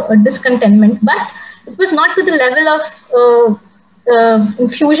discontentment, but it was not to the level of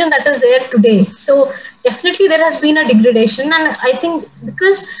infusion that is there today. So definitely there has been a degradation, and I think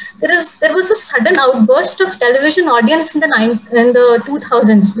because there was a sudden outburst of television audience in the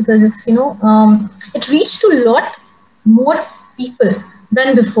 2000s, because it reached to a lot more people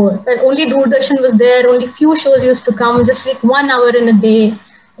than before. And only Doordarshan was there, only few shows used to come, just like 1 hour in a day.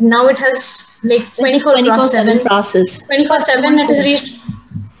 And now it has like 24/7 process. 24/7 it has reached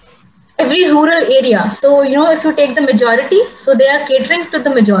every rural area. So, if you take the majority, so they are catering to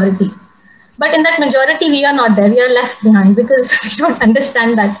the majority. But in that majority, we are not there. We are left behind because we don't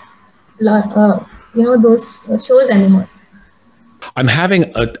understand that, those shows anymore. I'm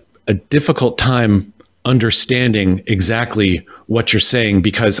having a difficult time understanding exactly what you're saying,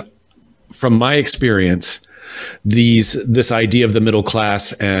 because from my experience, this idea of the middle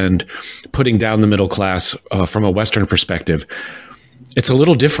class and putting down the middle class from a Western perspective, it's a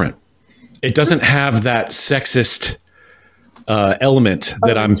little different. It doesn't have that sexist element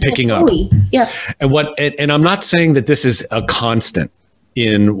that I'm picking up. Yeah. And I'm not saying that this is a constant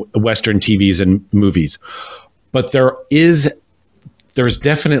in Western TVs and movies, but there's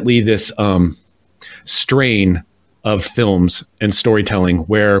definitely this strain of films and storytelling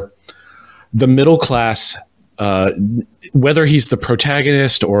where the middle class, whether he's the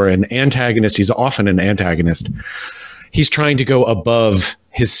protagonist or an antagonist, he's often an antagonist. He's trying to go above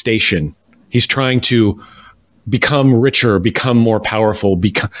his station. He's trying to become richer, become more powerful,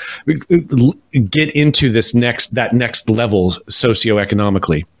 get into that next level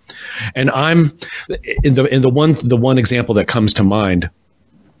socioeconomically. And I'm in the one example that comes to mind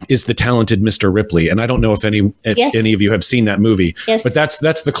is The Talented Mr. Ripley. And I don't know if any of you have seen that movie, but that's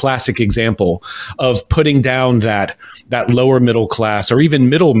the classic example of putting down that lower middle class or even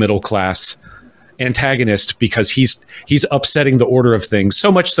middle class antagonist, because he's upsetting the order of things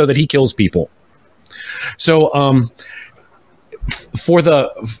so much so that he kills people. So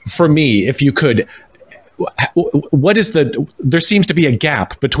for me, if you could, there seems to be a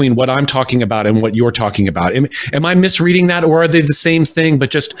gap between what I'm talking about and what you're talking about. Am I misreading that, or are they the same thing,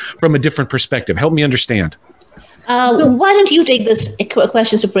 but just from a different perspective? Help me understand. Why don't you take this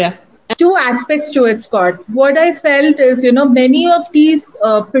question, Supriya? Two aspects to it, Scott. What I felt is, many of these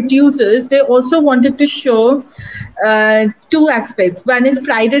producers, they also wanted to show two aspects. One is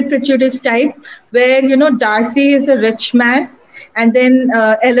Pride and Prejudice type, where, Darcy is a rich man, and then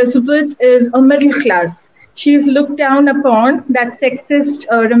Elizabeth is a middle class. She's looked down upon, that sexist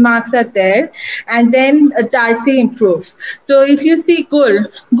remarks are there, and then Darcy improves. So if you see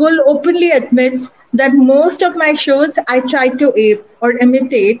Gul openly admits that most of my shows I try to ape or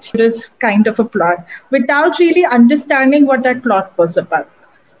imitate this kind of a plot without really understanding what that plot was about.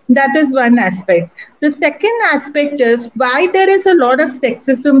 That is one aspect. The second aspect is why there is a lot of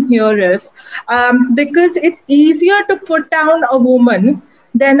sexism here is because it's easier to put down a woman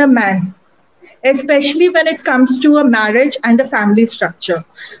than a man, especially when it comes to a marriage and a family structure.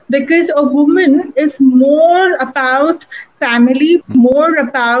 Because a woman is more about family, more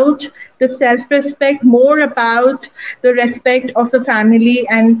about the self-respect, more about the respect of the family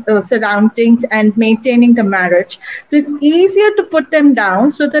and surroundings and maintaining the marriage. So it's easier to put them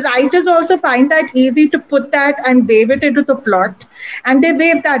down. So the writers also find that easy to put that and wave it into the plot, and they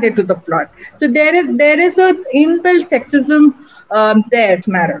wave that into the plot. So there is an inbuilt sexism there,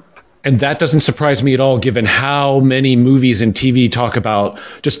 matter. And that doesn't surprise me at all, given how many movies and TV talk about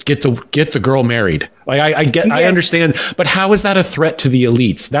just get the girl married. Like I understand, but how is that a threat to the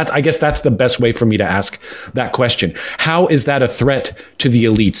elites? I guess that's the best way for me to ask that question. How is that a threat to the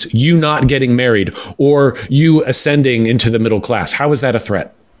elites? You not getting married or you ascending into the middle class? How is that a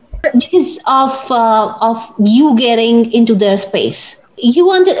threat? Because of you getting into their space. Do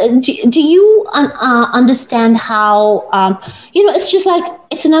you understand how it's just like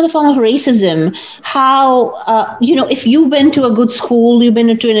it's another form of racism. How if you've been to a good school, you've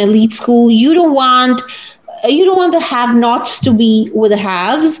been to an elite school, you don't want the have-nots to be with the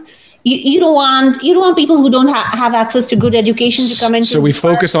haves. You don't want people who don't have access to good education to come in. So we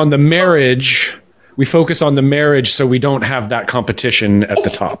focus on the marriage. We focus on the marriage so we don't have that competition at the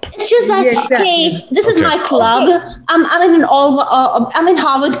top. It's just like, hey, this is my club. I'm in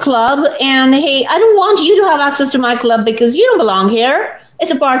Harvard Club, and hey, I don't want you to have access to my club because you don't belong here.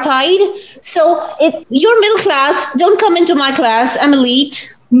 It's apartheid. So you're middle class. Don't come into my class. I'm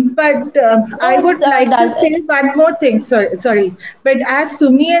elite. But I would like to say one more thing. Sorry. But as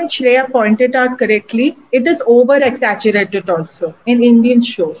Sumi and Shreya pointed out correctly, it is over-exaggerated also in Indian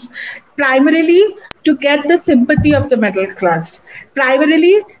shows. Primarily to get the sympathy of the middle class.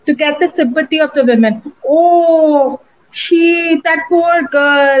 Primarily to get the sympathy of the women. Oh, that poor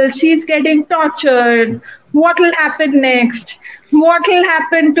girl, she's getting tortured. What will happen next? What will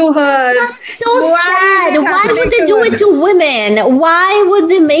happen to her? That's so sad. Why would they do it to women? Why would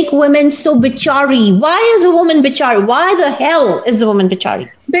they make women so bichari? Why is a woman bichari? Why the hell is the woman bichari?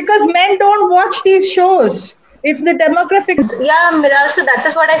 Because men don't watch these shows. It's the demographic. Yeah, Miral, so that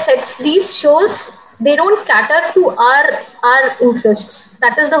is what I said. These shows, they don't cater to our interests.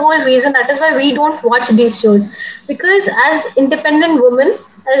 That is the whole reason. That is why we don't watch these shows. Because as independent women,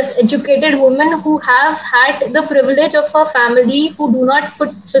 as educated women who have had the privilege of a family who do not put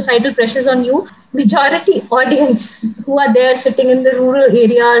societal pressures on you, majority audience who are there sitting in the rural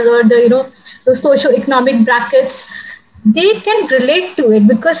areas or the socio-economic brackets, they can relate to it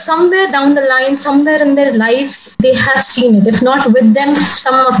because somewhere down the line, somewhere in their lives, they have seen it. If not with them,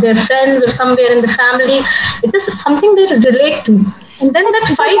 some of their friends or somewhere in the family, it is something they relate to. And then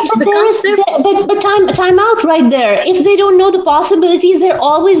that fight becomes their... But time out right there. If they don't know the possibilities, they're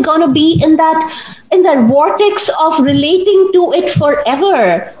always going to be in that vortex of relating to it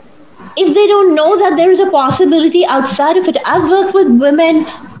forever. If they don't know that there is a possibility outside of it, I've worked with women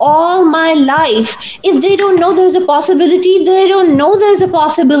all my life. If they don't know there's a possibility, they don't know there's a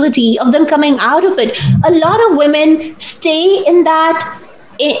possibility of them coming out of it. A lot of women stay in that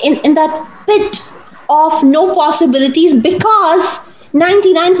pit of no possibilities because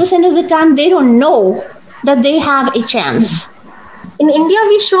 99% of the time they don't know that they have a chance. In India,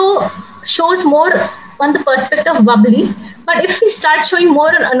 we show shows more on the perspective of bubbly. But if we start showing more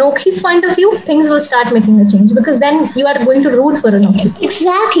on Anokhi's point of view, things will start making a change because then you are going to root for Anokhi.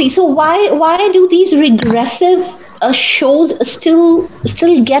 Exactly. So why do these regressive shows still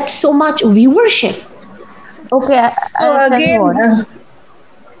get so much viewership? Okay.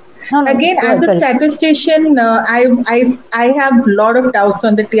 Again, as a statistician, I have a lot of doubts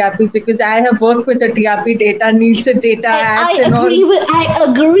on the TRPs because I have worked with the TRP data, Nielsen data. I agree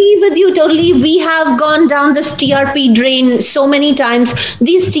with you totally. We have gone down this TRP drain so many times.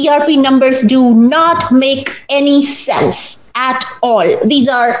 These TRP numbers do not make any sense at all. These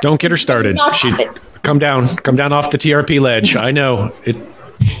are... Don't get her started. Come down off the TRP ledge. I know it.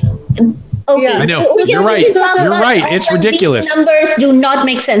 Okay. I know. You're right. You're right. It's ridiculous. These numbers do not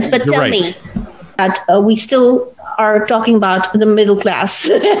make sense. But tell me that we still are talking about the middle class.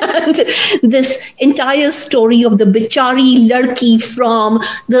 And this entire story of the bichari ladki from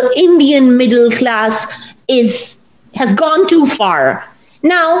the Indian middle class has gone too far.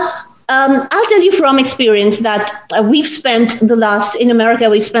 Now, I'll tell you from experience that we've spent the last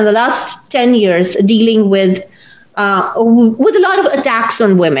 10 years dealing with a lot of attacks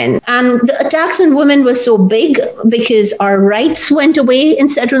on women. And the attacks on women were so big because our rights went away in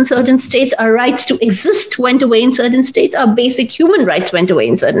certain states. Our rights to exist went away in certain states. Our basic human rights went away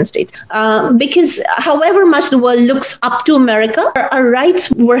in certain states. Because however much the world looks up to America, our rights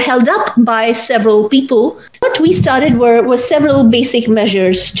were held up by several people. What we started were several basic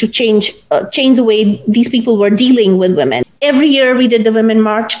measures to change the way these people were dealing with women. Every year we did the Women's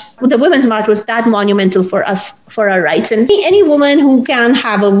March. The Women's March was that monumental for us, for our rights. And any woman who can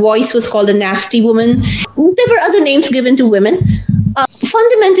have a voice was called a nasty woman. There were other names given to women.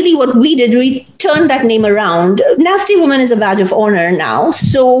 fundamentally what we did, we turned that name around. Nasty woman is a badge of honor now.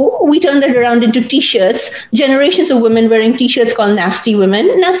 So we turned that around into t-shirts. Generations of women wearing t-shirts called nasty women.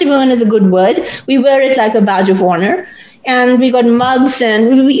 Nasty woman is a good word. We wear it like a badge of honor. And we got mugs,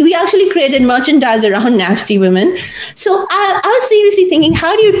 and we actually created merchandise around nasty women. So I was seriously thinking,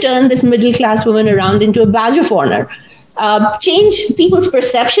 how do you turn this middle class woman around into a badge of honor? Change people's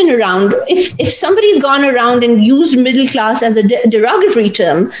perception around. If somebody's gone around and used middle class as a derogatory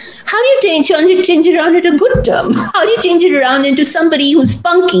term, how do you change it around into a good term? How do you change it around into somebody who's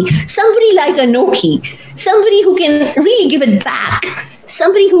spunky, somebody like Anoki, somebody who can really give it back,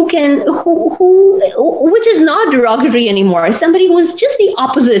 somebody which is not derogatory anymore, somebody who is just the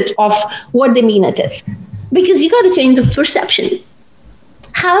opposite of what they mean it is, because you got to change the perception.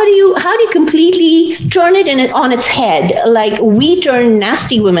 How do you completely turn it on its head, like we turn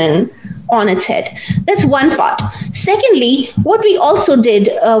nasty women on its head? That's one part. Secondly, what we also did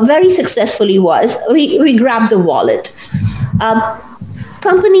very successfully was we grabbed the wallet.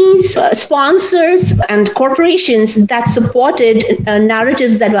 Companies, sponsors, and corporations that supported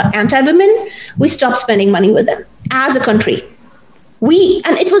narratives that were anti-women, we stopped spending money with them as a country.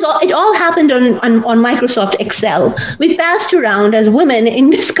 It all happened on Microsoft Excel. We passed around, as women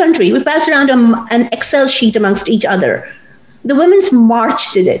in this country, we passed around an Excel sheet amongst each other. The Women's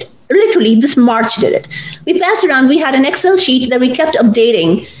March did it. Literally, this march did it. We passed around, we had an Excel sheet that we kept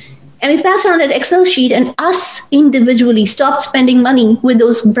updating. And we passed around that Excel sheet, and us individually stopped spending money with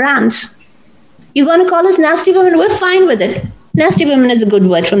those brands. You're going to call us nasty women? We're fine with it. Nasty women is a good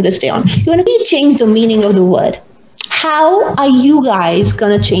word from this day on. You want to change the meaning of the word. How are you guys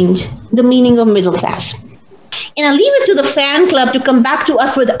going to change the meaning of middle class? And I'll leave it to the fan club to come back to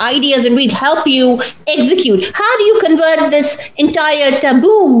us with ideas, and we'll help you execute. How do you convert this entire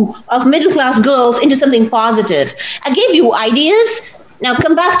taboo of middle class girls into something positive? I gave you ideas. Now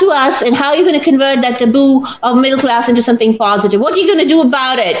come back to us, and how are you going to convert that taboo of middle class into something positive? What are you going to do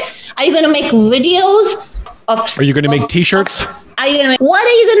about it? Are you going to make videos? Are you going to make t-shirts? What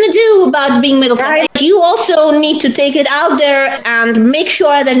are you going to do about being middle class? You also need to take it out there and make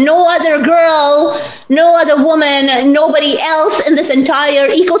sure that no other girl, no other woman, nobody else in this entire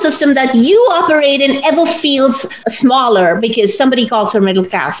ecosystem that you operate in ever feels smaller because somebody calls her middle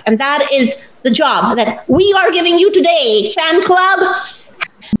class. And that is the job that we are giving you today, fan club.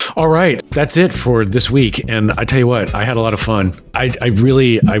 All right, that's it for this week. And I tell you what, I had a lot of fun. I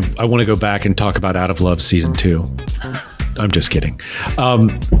want to go back and talk about Out of Love season 2. I'm just kidding.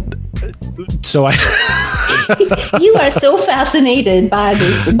 So you are so fascinated by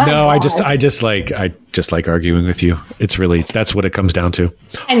this. No, I just like arguing with you. It's really, that's what it comes down to.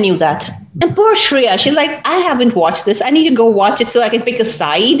 I knew that. And poor Shreya, she's like, I haven't watched this. I need to go watch it so I can pick a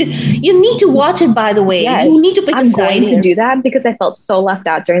side. You need to watch it, by the way. Yes, you need to pick a side. I'm going to do that because I felt so left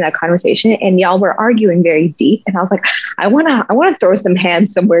out during that conversation, and y'all were arguing very deep. And I was like, I want to throw some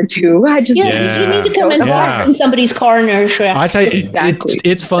hands somewhere too. You need to come and watch in somebody's corner, Shreya. I tell you,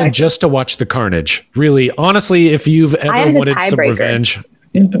 it's fun just to watch the carnage. Really, honestly, if you've ever wanted some revenge,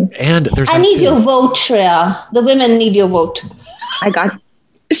 and there's I need your vote, Shreya. The women need your vote.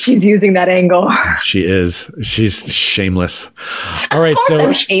 She's using that angle. She is. She's shameless. All right, so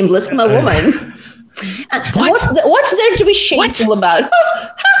I'm shameless. I'm a woman. What's there to be shameful about?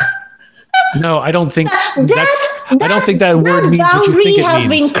 No, I don't think I don't think that word means what you think it means.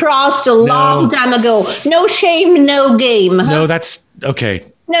 Boundary has been crossed a long time ago. No shame, no game. No, that's okay.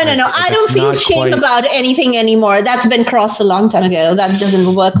 No. I don't feel shame about anything anymore. That's been crossed a long time ago. That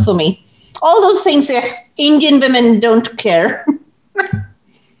doesn't work for me. All those things, Indian women don't care.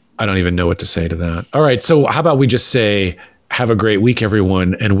 I don't even know what to say to that. All right, so how about we just say, have a great week,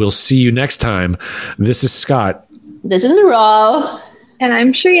 everyone, and we'll see you next time. This is Scott. This is Miral. And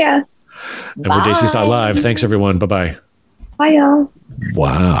I'm Shreya. And we're Daisies.live. Thanks, everyone. Bye-bye. Bye, y'all.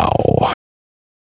 Wow.